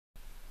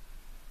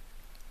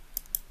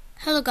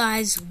Hello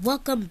guys,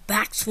 welcome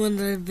back to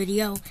another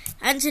video,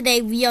 and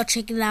today we are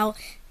checking out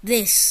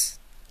this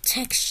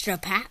texture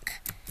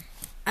pack,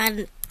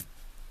 and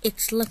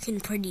it's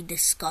looking pretty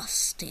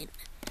disgusting.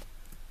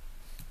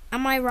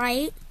 Am I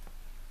right?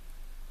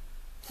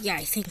 Yeah,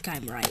 I think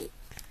I'm right.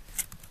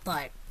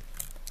 But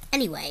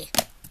anyway,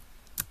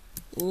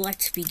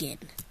 let's begin.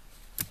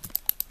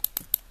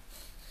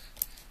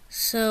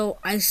 So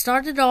I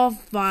started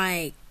off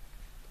by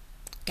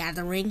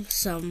gathering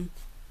some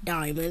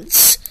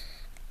diamonds,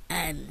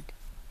 and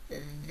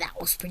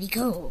that was pretty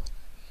cool.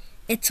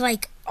 It's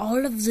like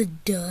all of the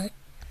dirt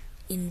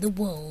in the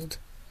world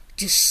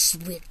just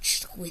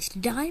switched with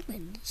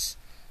diamonds.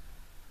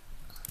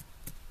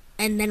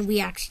 And then we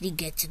actually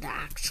get to the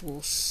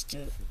actual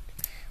stone,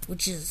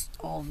 which is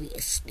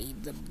obviously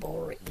the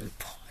boring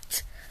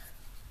part.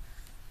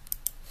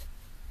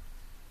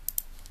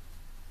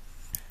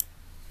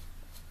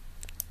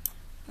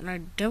 And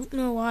I don't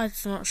know why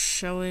it's not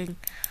showing.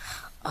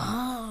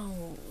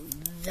 Oh,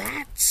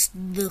 that's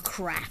the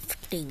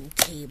crafting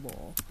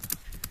table.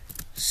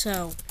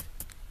 So,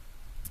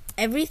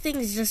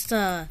 everything's just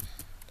a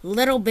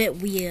little bit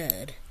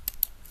weird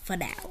for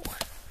now.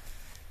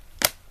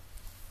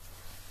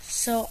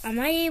 So, am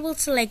I able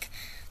to,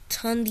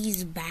 turn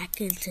these back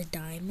into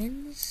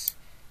diamonds?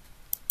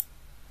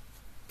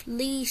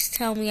 Please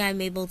tell me I'm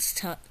able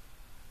to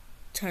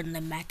turn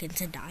them back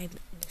into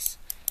diamonds.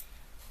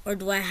 Or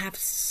do I have to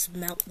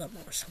smelt them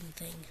or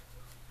something?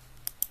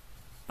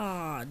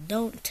 Aw,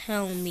 don't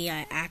tell me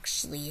I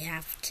actually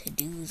have to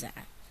do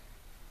that.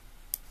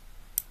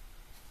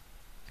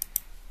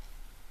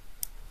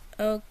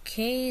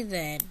 Okay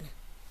then.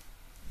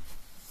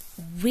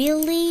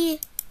 Really?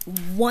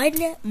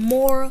 One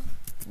more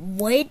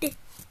wood?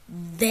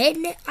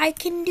 Then I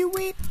can do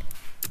it?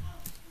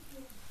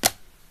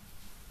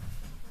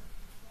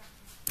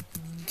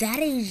 That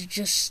is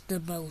just the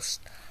most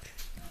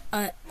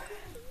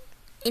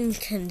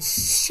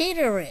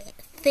inconsiderate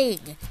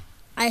thing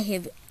I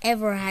have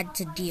ever had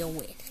to deal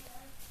with.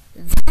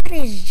 That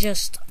is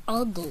just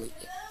ugly.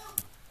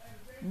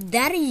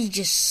 That is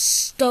just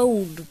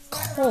stone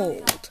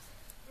cold.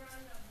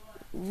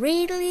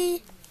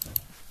 Really?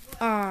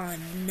 Oh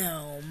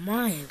no,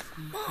 my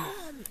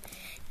mom.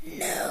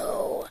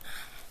 No.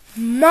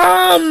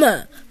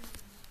 Mom!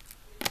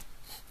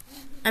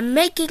 I'm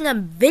making a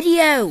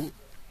video.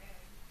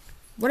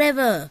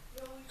 Whatever.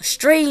 A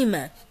stream.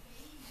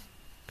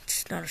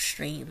 It's not a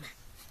stream.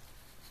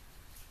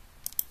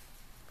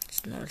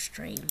 It's not a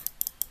stream.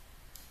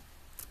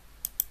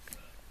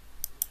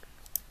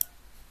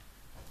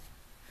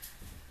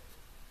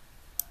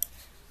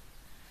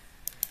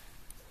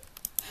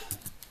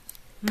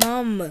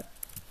 Mom,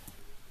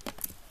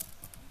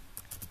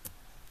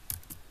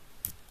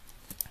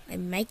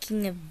 I'm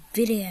making a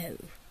video.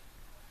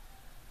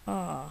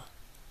 Oh,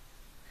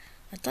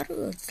 I thought it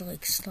would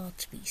start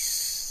to be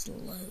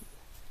slow.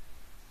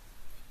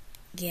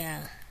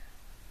 Yeah,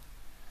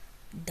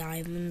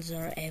 diamonds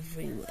are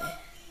everywhere.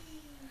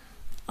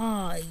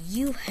 Ah,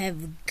 you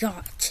have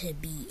got to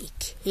be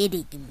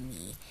kidding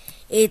me.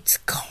 It's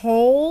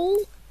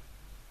coal?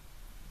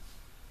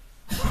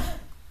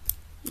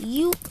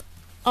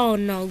 Oh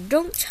no,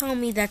 don't tell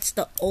me that's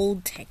the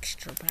old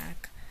texture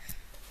pack.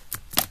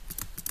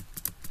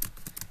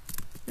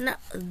 No,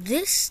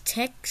 this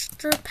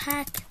texture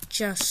pack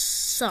just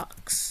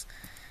sucks.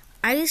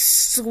 I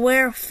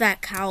swear if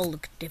that cow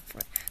looked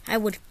different, I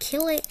would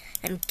kill it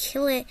and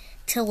kill it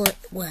till it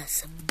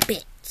was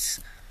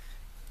bits.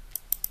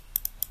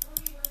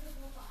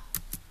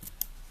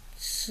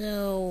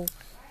 So,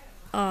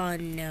 oh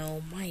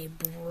no, my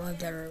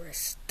brother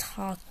is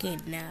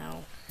talking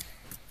now.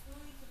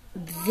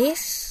 This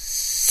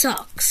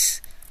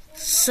sucks.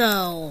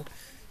 So,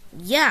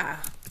 yeah.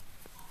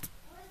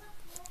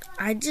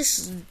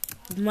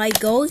 My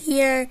goal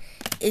here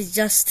is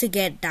just to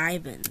get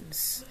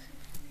diamonds.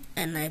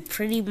 And I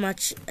pretty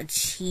much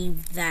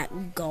achieved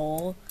that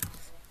goal.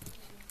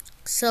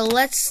 So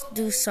let's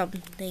do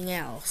something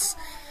else.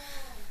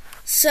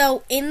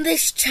 So in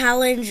this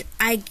challenge,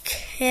 I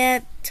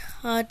can't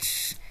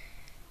touch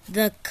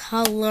the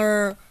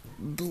color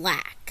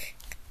black.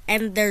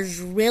 And there's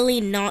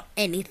really not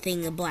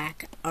anything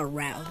black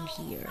around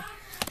here.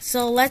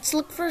 So let's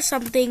look for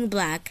something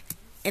black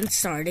and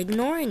start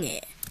ignoring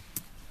it.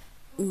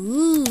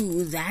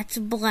 Ooh, that's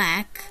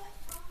black.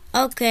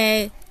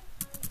 Okay,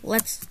 or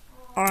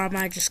am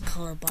I just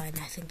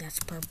colorblind? I think that's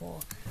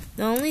purple.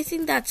 The only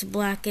thing that's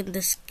black in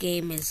this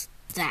game is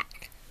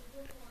that.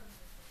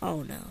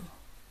 Oh no.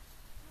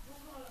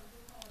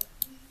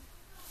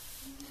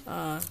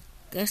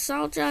 Guess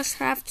I'll just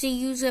have to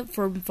use it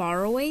from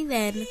far away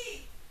then.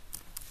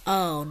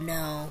 Oh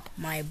no,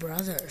 my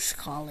brother's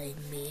calling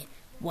me.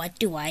 What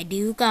do I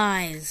do,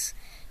 guys?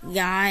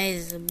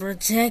 Guys,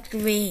 protect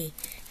me.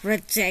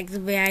 Protect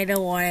me, I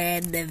don't want to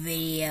end the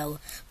video.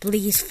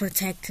 Please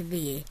protect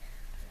me.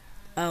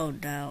 Oh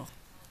no.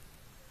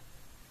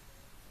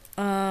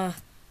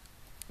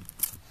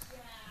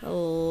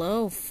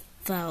 Hello,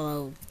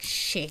 fellow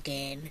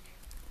chicken.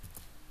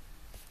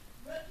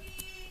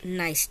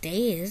 nice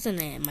day, isn't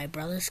it? My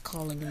brother's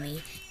calling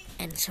me,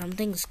 and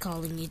something's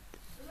calling you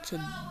to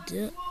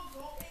do.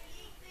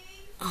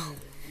 Oh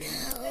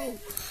no,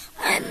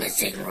 I'm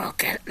missing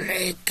Rocket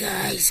League,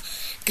 guys.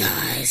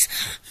 Guys,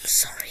 I'm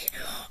sorry.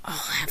 I'll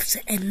have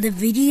to end the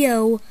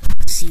video.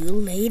 See you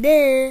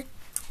later.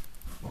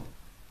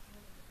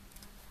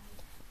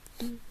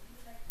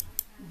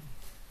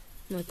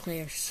 My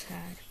player's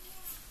sad.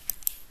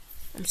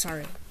 I'm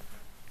sorry.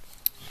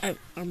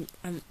 I'm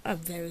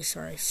very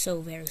sorry.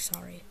 So very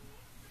sorry.